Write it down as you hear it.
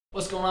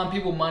What's going on,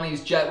 people? My name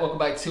is Jack. Welcome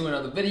back to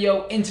another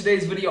video. In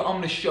today's video, I'm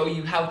going to show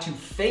you how to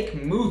fake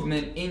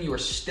movement in your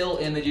still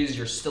images,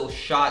 your still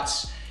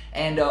shots,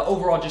 and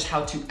overall just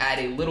how to add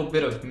a little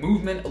bit of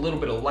movement, a little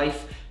bit of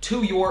life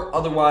to your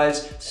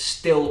otherwise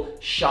still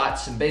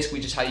shots, and basically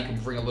just how you can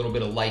bring a little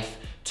bit of life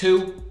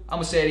to, I'm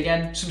gonna say it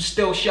again, some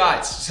still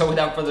shots. So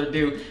without further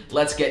ado,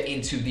 let's get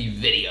into the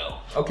video.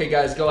 Okay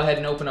guys, go ahead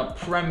and open up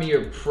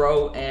Premiere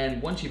Pro,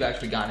 and once you've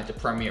actually gotten into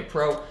Premiere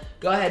Pro,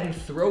 go ahead and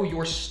throw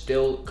your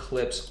still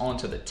clips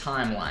onto the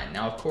timeline.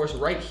 Now of course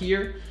right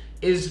here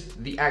is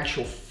the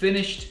actual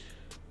finished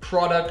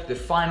product, the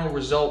final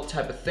result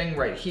type of thing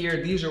right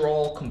here. These are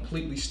all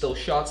completely still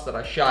shots that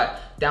I shot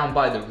down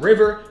by the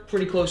river,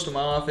 pretty close to my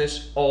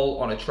office, all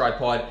on a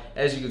tripod.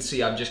 As you can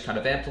see, I've just kind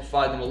of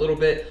amplified them a little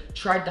bit,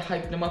 tried to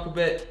hype them up a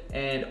bit,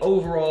 and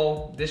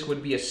overall, this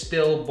would be a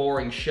still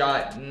boring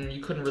shot.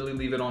 You couldn't really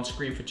leave it on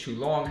screen for too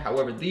long.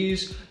 However,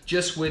 these,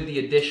 just with the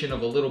addition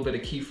of a little bit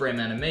of keyframe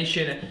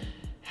animation,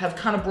 have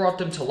kind of brought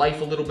them to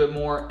life a little bit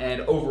more,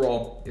 and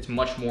overall, it's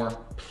much more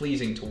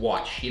pleasing to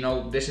watch. You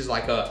know, this is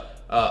like a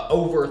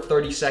over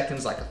 30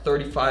 seconds, like a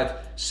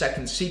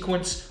 35-second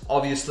sequence.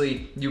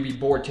 Obviously, you'd be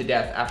bored to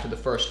death after the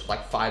first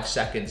like 5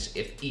 seconds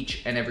if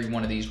each and every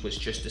one of these was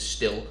just a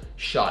still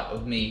shot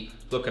of me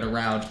looking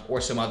around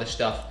or some other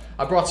stuff.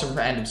 I brought some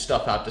random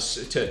stuff out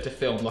to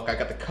film. Look, I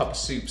got the cup of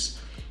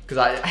soups because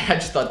I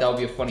just thought that would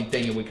be a funny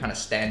thing. It would kind of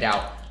stand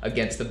out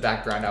against the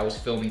background I was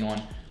filming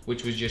on,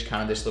 which was just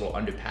kind of this little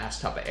underpass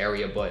type of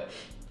area. But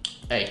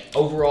hey,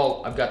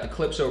 overall, I've got the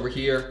clips over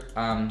here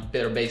that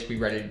are basically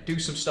ready to do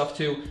some stuff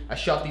too. I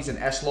shot these in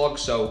S-Log,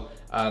 so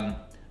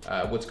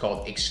what's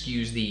called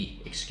excuse the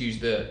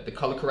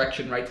color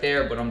correction right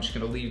there, but I'm just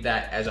gonna leave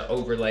that as an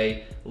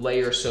overlay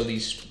layer so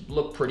these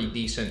look pretty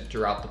decent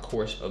throughout the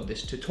course of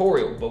this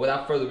tutorial. But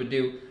without further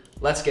ado,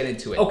 let's get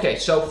into it. Okay,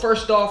 so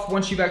first off,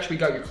 once you've actually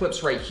got your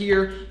clips right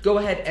here, go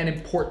ahead and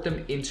import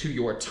them into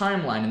your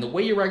timeline. And the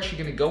way you're actually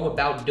gonna go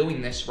about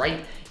doing this,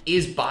 right,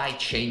 is by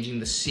changing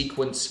the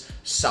sequence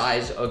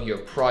size of your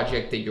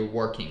project that you're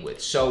working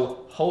with.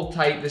 So hold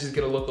tight, this is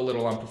gonna look a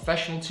little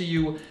unprofessional to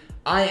you.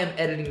 I am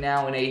editing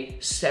now in a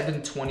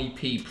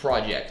 720p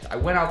project. I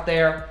went out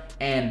there,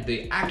 and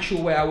the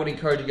actual way I would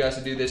encourage you guys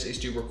to do this is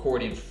to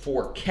record in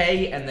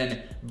 4K and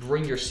then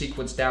bring your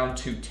sequence down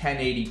to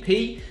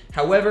 1080p.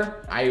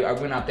 However, I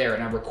went out there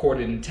and I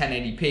recorded in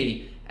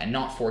 1080p and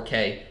not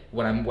 4K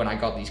when I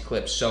got these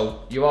clips.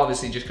 So you're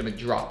obviously just gonna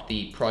drop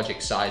the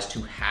project size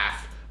to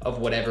half of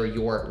whatever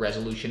your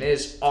resolution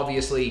is.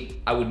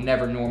 Obviously, I would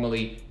never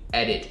normally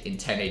edit in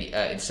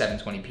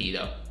 720p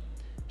though.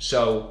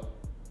 So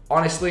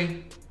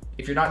honestly,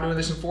 if you're not doing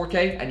this in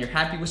 4K and you're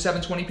happy with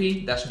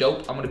 720p, that's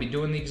dope. I'm gonna be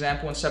doing the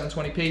example in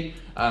 720p,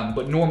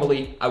 but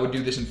normally I would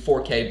do this in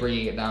 4K,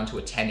 bringing it down to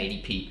a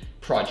 1080p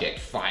project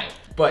file.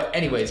 But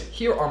anyways,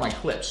 here are my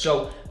clips.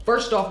 So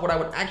first off, what I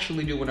would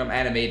actually do when I'm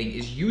animating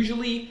is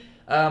usually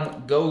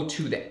go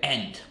to the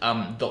end,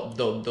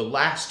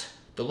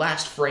 the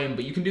last frame,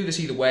 but you can do this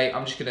either way.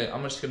 I'm just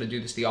gonna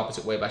do this the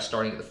opposite way by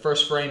starting at the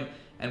first frame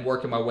and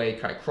working my way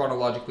kind of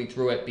chronologically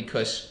through it,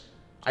 because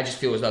I just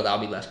feel as though that'll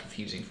be less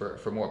confusing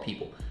for more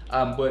people.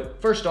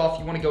 But first off,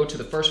 you want to go to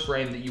the first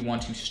frame that you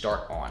want to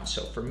start on.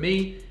 So for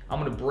me, I'm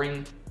gonna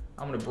bring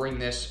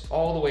this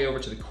all the way over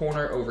to the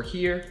corner over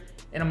here,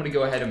 and I'm gonna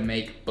go ahead and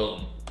make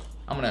boom.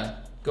 I'm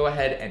gonna go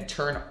ahead and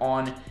turn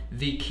on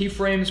the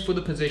keyframes for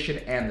the position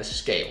and the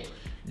scale.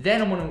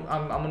 Then I'm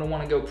gonna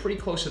want to go pretty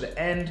close to the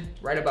end,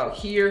 right about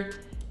here,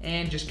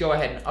 and just go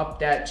ahead and up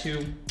that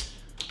to,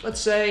 let's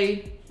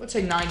say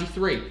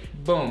 93.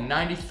 Boom,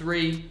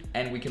 93,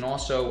 and we can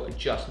also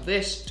adjust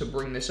this to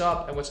bring this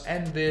up, and let's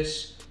end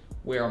this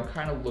where I'm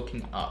kind of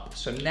looking up.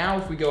 So now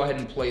if we go ahead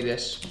and play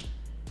this,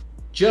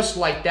 just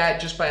like that,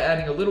 just by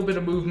adding a little bit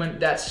of movement,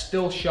 that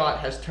still shot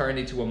has turned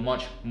into a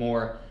much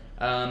more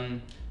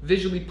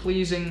visually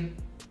pleasing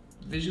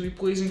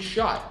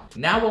shot.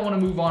 Now I want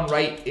to move on,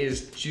 right,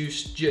 is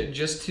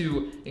just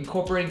to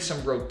incorporating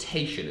some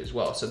rotation as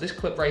well. So this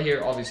clip right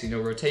here, obviously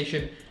no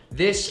rotation.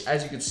 This,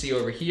 as you can see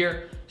over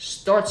here,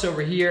 starts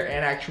over here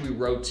and actually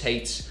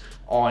rotates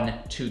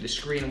onto the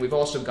screen. And we've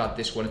also got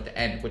this one at the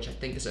end, which I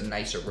think is a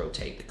nicer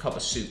rotate, the cup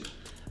of soup.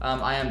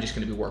 I am just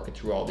gonna be working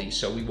through all these,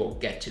 so we will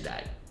get to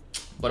that.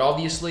 But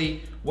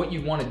obviously, what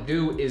you wanna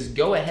do is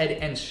go ahead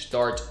and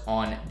start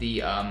on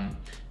the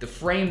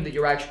frame that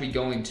you're actually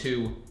going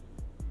to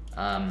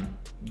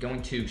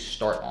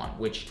start on,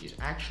 which is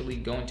actually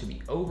going to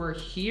be over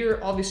here.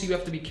 Obviously, you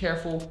have to be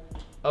careful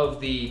of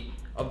the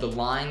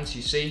lines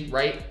you see,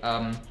 right?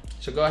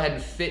 So go ahead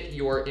and fit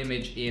your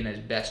image in as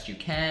best you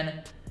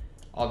can.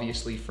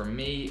 Obviously for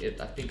me,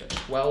 I think a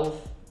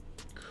 12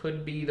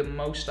 could be the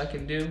most I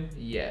can do.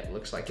 Yeah, it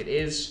looks like it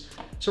is.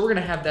 So we're gonna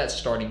have that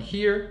starting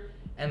here,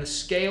 and the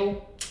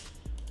scale,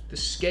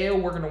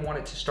 we're gonna want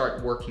it to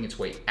start working its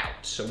way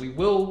out. So we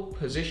will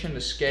position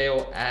the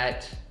scale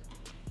at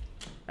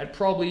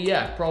probably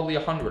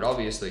 100,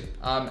 obviously.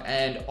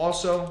 And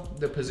also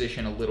the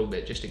position a little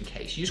bit, just in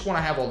case. You just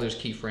wanna have all those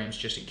keyframes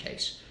just in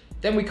case.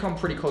 Then we come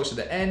pretty close to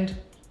the end,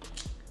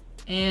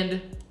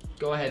 and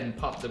go ahead and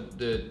pop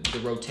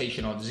the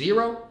rotation on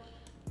 0.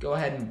 Go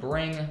ahead and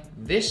bring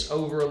this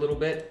over a little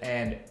bit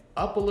and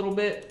up a little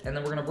bit, and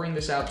then we're gonna bring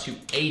this out to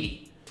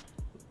 80.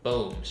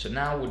 Boom. So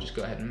now we'll just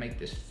go ahead and make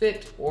this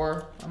fit,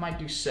 or I might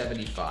do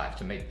 75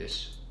 to make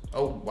this,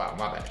 oh wow,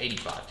 my bad,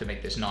 85 to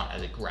make this not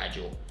as a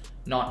gradual,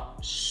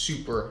 not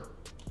super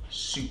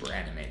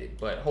animated,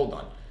 but hold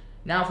on.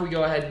 Now if we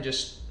go ahead and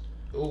just,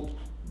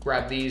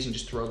 grab these and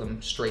just throw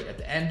them straight at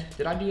the end.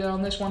 Did I do that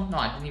on this one? No,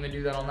 I didn't even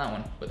do that on that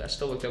one, but that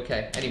still looked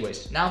okay.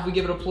 Anyways, now if we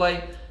give it a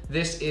play,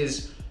 this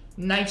is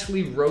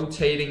nicely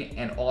rotating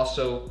and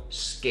also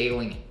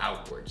scaling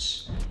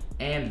outwards.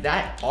 And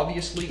that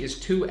obviously is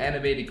 2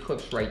 animated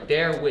clips right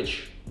there,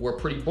 which were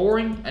pretty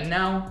boring, and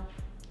now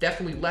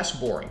definitely less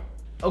boring.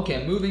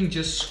 Okay, moving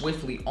just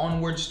swiftly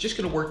onwards, just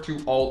gonna work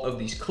through all of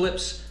these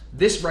clips.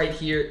 This right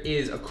here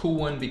is a cool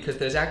one because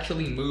there's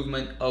actually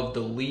movement of the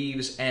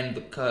leaves and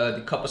the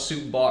cup of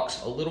soup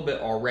box a little bit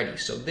already.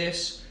 So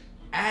this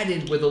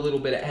added with a little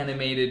bit of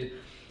animated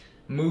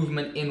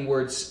movement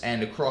inwards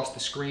and across the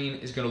screen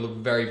is gonna look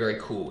very, very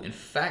cool. In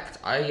fact,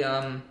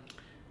 I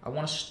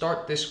wanna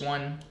start this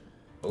one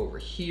over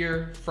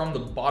here from the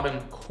bottom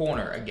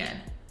corner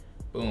again.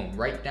 Boom,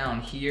 right down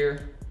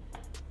here.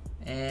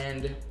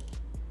 And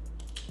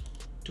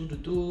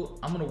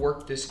I'm gonna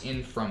work this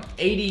in from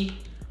 80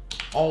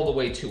 all the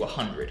way to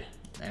 100.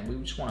 And we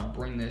just wanna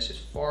bring this as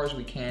far as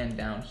we can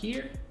down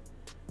here.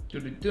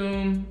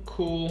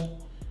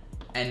 Cool.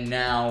 And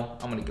now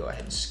I'm gonna go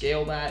ahead and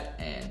scale that,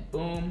 and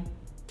boom.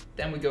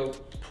 Then we go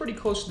pretty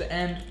close to the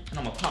end, and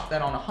I'm gonna pop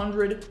that on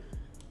 100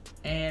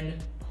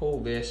 and pull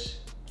this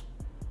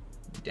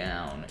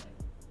down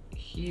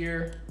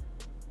here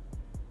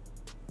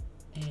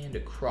and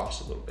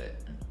across a little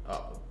bit and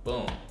up.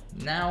 Boom.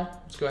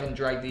 Now let's go ahead and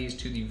drag these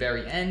to the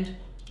very end.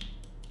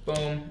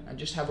 Boom, and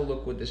just have a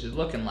look what this is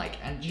looking like.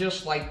 And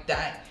just like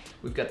that,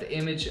 we've got the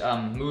image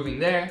moving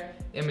there,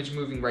 image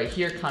moving right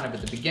here, kind of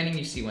at the beginning.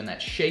 You see when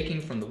that's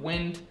shaking from the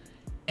wind,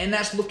 and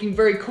that's looking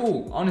very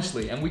cool,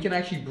 honestly. And we can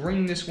actually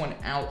bring this one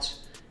out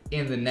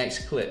in the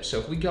next clip. So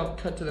if we go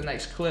cut to the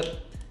next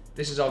clip,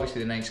 this is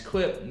obviously the next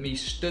clip, me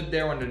stood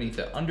there underneath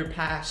the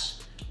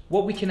underpass.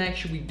 What we can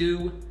actually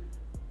do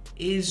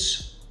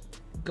is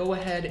go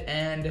ahead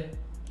and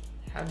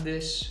have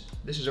this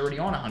is already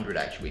on 100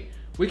 actually.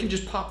 We can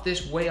just pop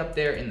this way up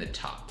there in the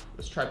top.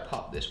 Let's try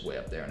pop this way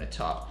up there in the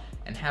top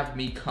and have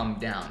me come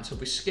down. So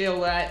if we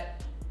scale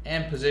that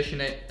and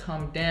position it,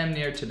 come damn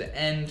near to the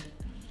end,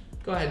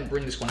 go ahead and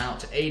bring this one out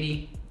to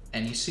 80.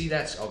 And you see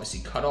that's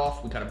obviously cut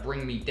off. We gotta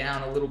bring me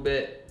down a little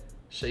bit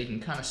so you can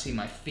kind of see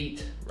my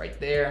feet right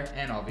there,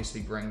 and obviously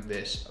bring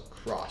this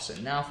across.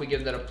 And now if we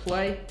give that a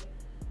play,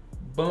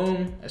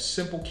 boom, a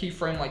simple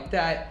keyframe like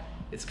that.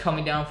 It's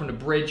coming down from the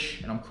bridge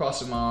and I'm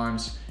crossing my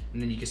arms,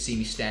 and then you can see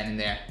me standing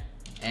there.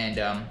 And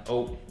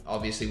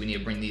obviously we need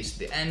to bring these to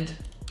the end.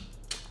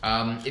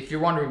 If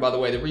you're wondering, by the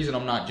way, the reason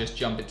I'm not just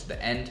jumping to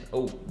the end,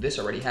 this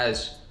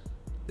has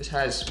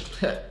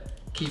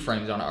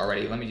keyframes on it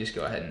already. Let me just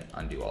go ahead and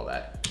undo all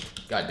that.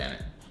 God damn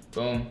it.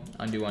 Boom,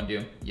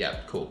 undo. Yeah,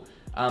 cool.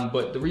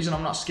 But the reason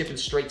I'm not skipping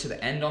straight to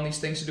the end on these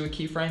things to do a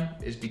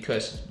keyframe is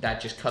because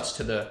that just cuts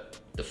to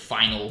the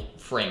final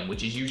frame,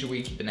 which is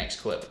usually the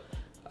next clip.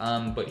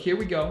 But here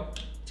we go.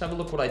 Let's have a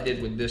look what I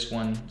did with this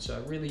one. So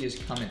it really is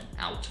coming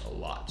out a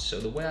lot. So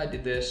the way I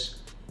did this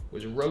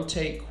was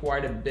rotate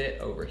quite a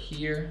bit over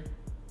here.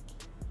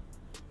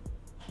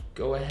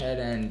 Go ahead,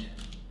 and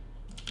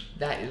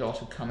that is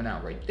also coming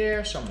out right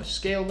there. So I'm gonna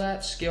scale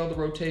that, scale the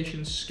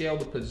rotation, scale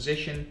the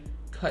position,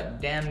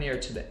 cut damn near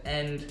to the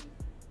end,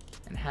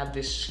 and have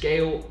this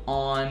scale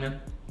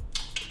on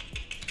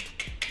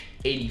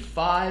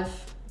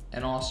 85.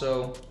 And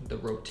also the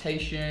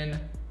rotation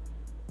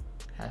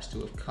has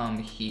to have come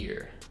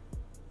here.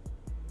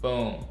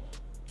 Boom.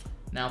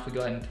 Now if we go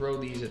ahead and throw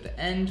these at the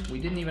end, we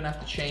didn't even have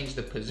to change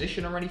the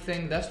position or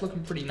anything. That's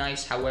looking pretty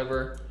nice.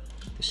 However,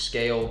 the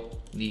scale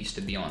needs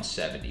to be on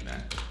 70,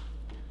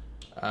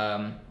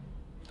 man.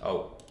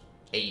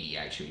 80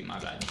 actually, my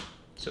bad.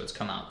 So it's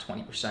come out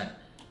 20%.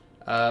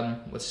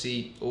 Let's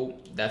see.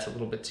 That's a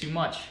little bit too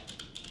much.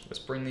 Let's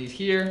bring these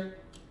here.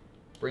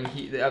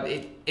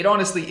 It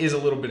honestly is a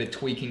little bit of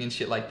tweaking and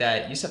shit like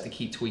that. You just have to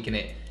keep tweaking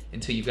it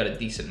until you've got a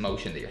decent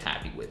motion that you're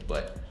happy with.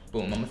 But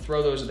boom, I'm gonna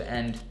throw those at the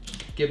end,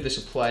 give this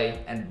a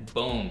play, and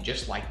boom,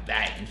 just like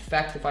that. In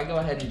fact, if I go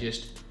ahead and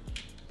just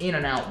in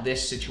and out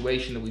this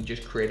situation that we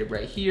just created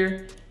right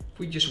here, if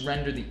we just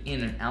render the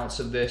in and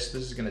outs of this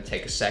is gonna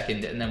take a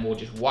second, and then we'll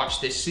just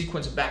watch this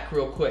sequence back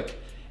real quick,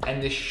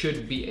 and this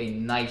should be a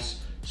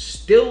nice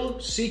still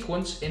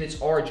sequence in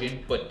its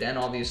origin, but then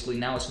obviously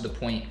now it's to the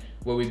point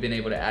where we've been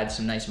able to add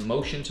some nice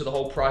motion to the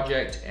whole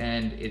project,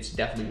 and it's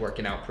definitely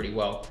working out pretty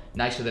well.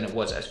 Nicer than it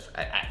was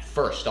at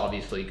first,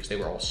 obviously, because they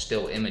were all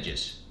still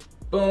images.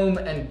 Boom,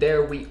 and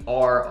there we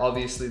are.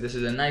 Obviously, this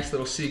is a nice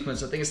little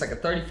sequence. I think it's like a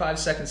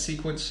 35-second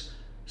sequence,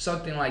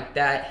 something like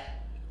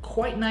that.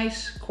 Quite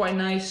nice, quite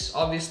nice.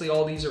 Obviously,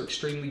 all these are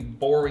extremely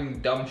boring,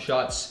 dumb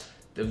shots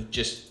of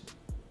just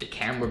the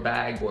camera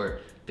bag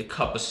or the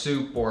cup of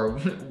soup or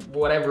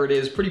whatever it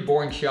is. Pretty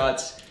boring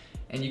shots.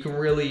 and you can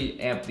really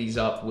amp these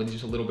up with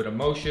just a little bit of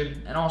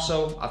motion. And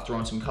also, I've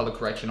thrown some color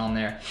correction on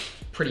there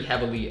pretty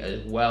heavily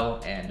as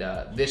well. And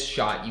this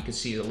shot, you can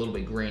see is a little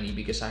bit grainy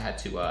because I had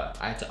to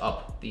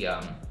up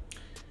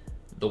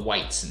the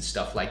whites and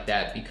stuff like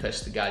that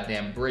because the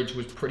goddamn bridge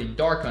was pretty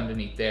dark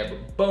underneath there.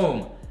 But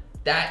boom,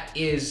 that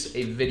is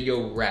a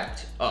video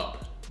wrapped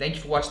up. Thank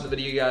you for watching the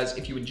video, guys.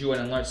 If you enjoyed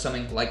and learned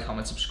something, like,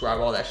 comment, subscribe,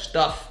 all that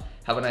stuff.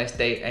 Have a nice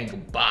day and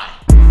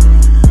goodbye.